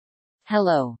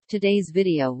Hello, today's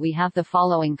video we have the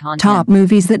following content. Top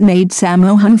movies that made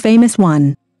Sammo Hung famous.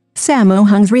 1. Sammo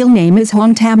Hung's real name is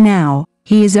Hung Tam Now.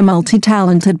 He is a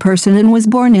multi-talented person and was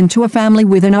born into a family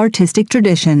with an artistic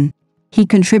tradition. He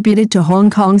contributed to Hong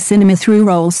Kong cinema through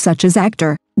roles such as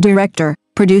actor, director,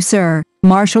 producer,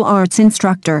 martial arts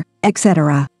instructor,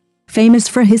 etc. Famous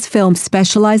for his films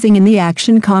specializing in the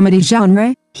action comedy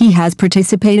genre, he has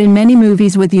participated in many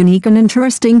movies with unique and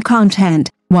interesting content.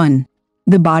 1.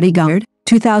 The Bodyguard,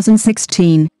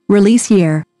 2016, release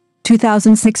year.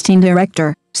 2016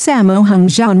 director, Sammo Hung.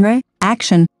 Genre,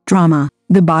 action, drama.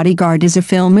 The Bodyguard is a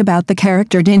film about the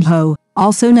character Din Ho,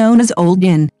 also known as Old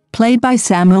Yin, played by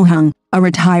Sammo Hung, a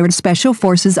retired special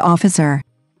forces officer.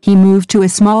 He moved to a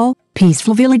small,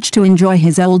 peaceful village to enjoy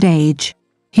his old age.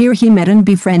 Here he met and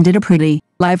befriended a pretty,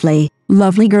 lively,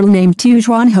 lovely girl named Tu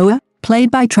Xuan Hoa,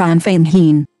 played by Tran Fan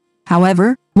Hien.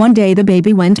 However, one day the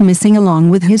baby went missing along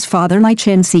with his father Lai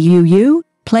Chen Cuu,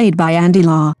 played by Andy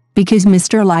Lau, because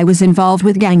Mr. Lai was involved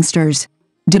with gangsters.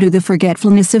 Due to the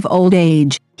forgetfulness of old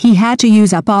age, he had to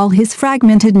use up all his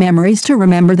fragmented memories to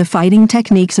remember the fighting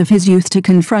techniques of his youth to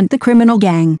confront the criminal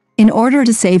gang, in order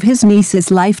to save his niece's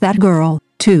life. That girl.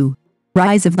 2.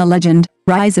 Rise of the Legend,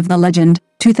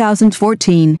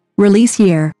 2014, release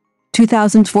year.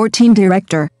 2014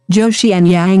 director, Zhou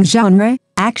Xianyang. Genre,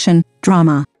 action,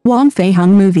 drama. Wang Fei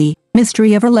Hung movie,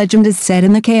 Mystery of a Legend is set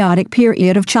in the chaotic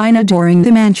period of China during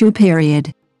the Manchu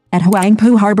period. At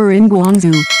Huangpu Harbor in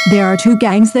Guangzhou, there are two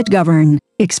gangs that govern,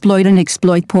 exploit and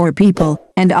exploit poor people,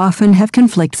 and often have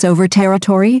conflicts over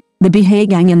territory, the Behe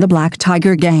Gang and the Black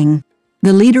Tiger Gang.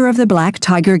 The leader of the Black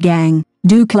Tiger Gang,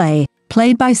 Du Clay,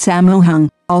 played by Sammo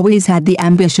Hung, always had the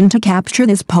ambition to capture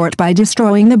this port by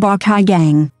destroying the Bakai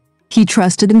Gang. He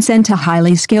trusted and sent a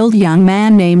highly skilled young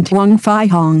man named Wang Fei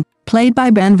Hong, played by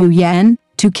Ben Vu Yan,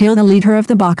 to kill the leader of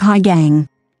the Bakai Gang.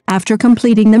 After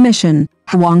completing the mission,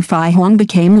 Wang Fei Hong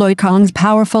became Loi Kong's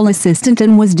powerful assistant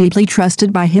and was deeply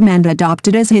trusted by him and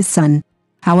adopted as his son.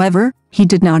 However, he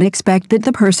did not expect that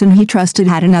the person he trusted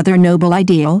had another noble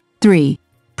ideal. 3.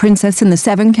 Princess and the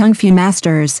Seven Kung Fu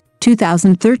Masters,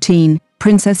 2013.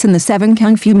 Princess and the Seven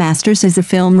Kung Fu Masters is a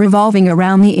film revolving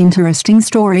around the interesting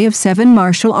story of 7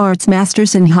 martial arts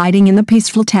masters in hiding in the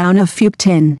peaceful town of Phuc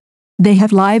Tin. They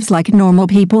have lives like normal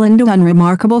people and do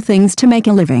unremarkable things to make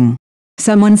a living.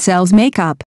 Someone sells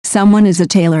makeup, someone is a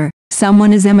tailor,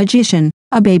 someone is a magician,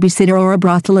 a babysitter or a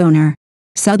brothel owner.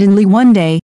 Suddenly one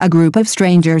day, a group of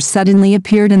strangers suddenly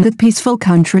appeared in the peaceful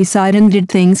countryside and did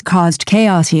things caused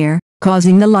chaos here,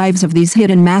 causing the lives of these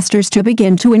hidden masters to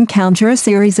begin to encounter a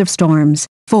series of storms.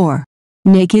 4.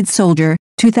 Naked Soldier,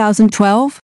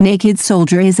 2012. Naked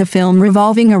Soldier is a film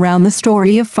revolving around the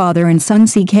story of father and son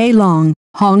CK Long,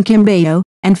 Hong Kim Bao,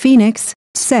 and Phoenix,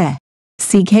 Se.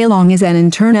 CK Long is an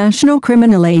international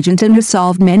criminal agent and has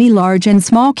solved many large and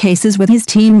small cases with his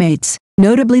teammates,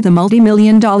 notably the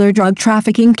multi-million-dollar drug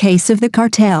trafficking case of the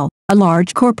cartel, a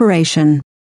large corporation.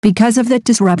 Because of that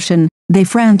disruption, they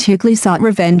frantically sought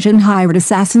revenge and hired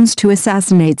assassins to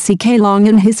assassinate CK Long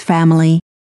and his family.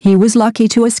 He was lucky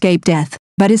to escape death,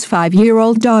 but his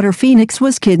 5-year-old daughter Phoenix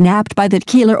was kidnapped by that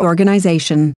killer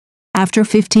organization. After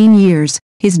 15 years,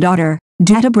 his daughter,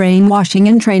 due to brainwashing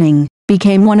and training,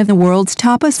 became one of the world's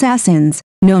top assassins,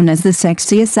 known as the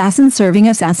sexy assassin, serving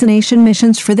assassination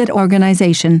missions for that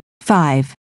organization.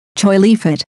 5. Choi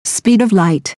Li-fat, Speed of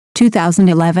Light,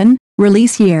 2011,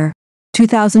 release year.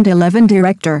 2011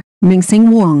 director, Ming-Sing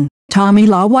Wong, Tommy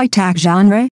Law Wai-tak.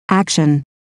 Genre, action.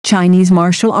 Chinese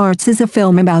martial arts is a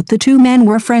film about the two men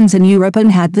were friends in Europe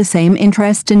and had the same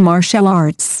interest in martial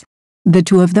arts. The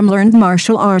two of them learned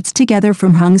martial arts together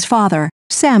from Hung's father,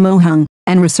 Sammo Hung,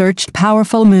 and researched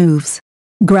powerful moves.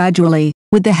 Gradually,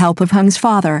 with the help of Hung's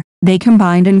father, they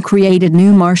combined and created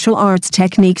new martial arts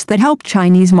techniques that helped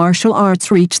Chinese martial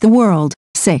arts reach the world.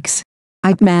 6.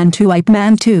 Ip Man 2. Ip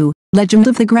Man 2, Legend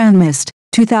of the Grand Mist,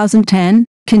 2010.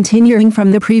 Continuing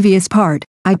from the previous part,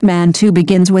 Ip Man 2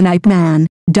 begins when Ip Man,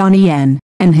 Donnie Yen,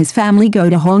 and his family go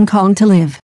to Hong Kong to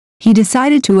live. He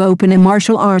decided to open a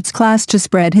martial arts class to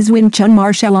spread his Wing Chun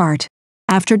martial art.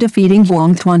 After defeating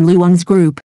Huang Tuan Luang's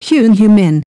group, Hyun Hu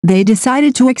Min, they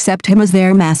decided to accept him as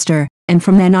their master, and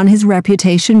from then on his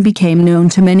reputation became known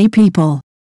to many people.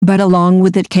 But along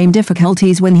with it came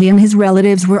difficulties when he and his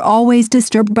relatives were always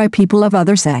disturbed by people of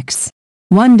other sects.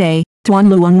 One day, Tuan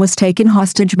Luang was taken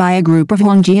hostage by a group of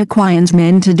Huang Jiaquian's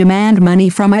men to demand money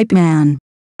from Ip Man.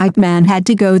 Ip Man had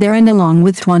to go there and along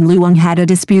with Tuan Luang had a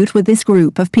dispute with this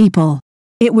group of people.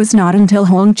 It was not until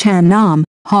Hong Chan Nam,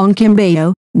 Hong Kim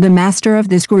Bao, the master of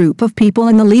this group of people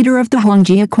and the leader of the Huang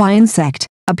Jiaquian sect,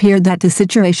 appeared that the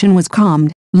situation was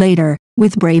calmed. Later,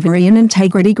 with bravery and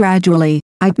integrity gradually,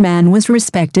 Ip Man was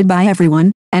respected by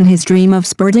everyone, and his dream of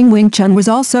sporting Wing Chun was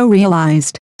also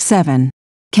realized. 7.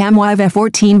 Kamwive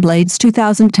 14 Blades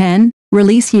 2010,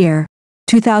 release year.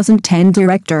 2010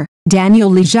 Director, Daniel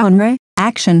Lee. Genre,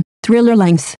 action, thriller.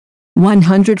 Length,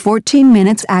 114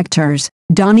 minutes. Actors,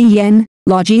 Donnie Yen,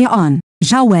 La Jian,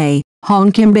 Zhao Wei,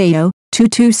 Hong Kim Bao,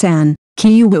 Tutu San,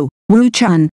 Ki Wu, Wu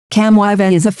Chun.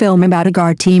 Kamwive is a film about a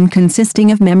guard team consisting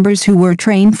of members who were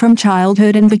trained from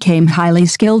childhood and became highly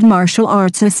skilled martial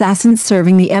arts assassins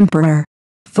serving the emperor.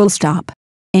 Full stop.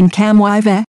 In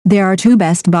Kamwive, there are two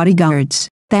best bodyguards,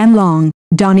 Than Long,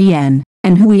 Donnie Yen,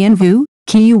 and Huyen Vu,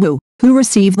 Ki Wu, who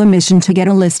receive the mission to get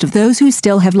a list of those who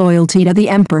still have loyalty to the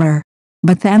emperor.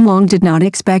 But Than Long did not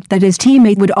expect that his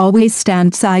teammate would always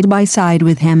stand side by side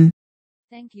with him.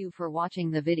 Thank you for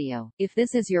watching the video. If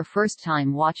this is your first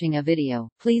time watching a video,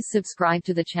 please subscribe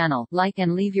to the channel, like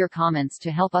and leave your comments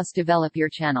to help us develop your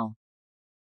channel.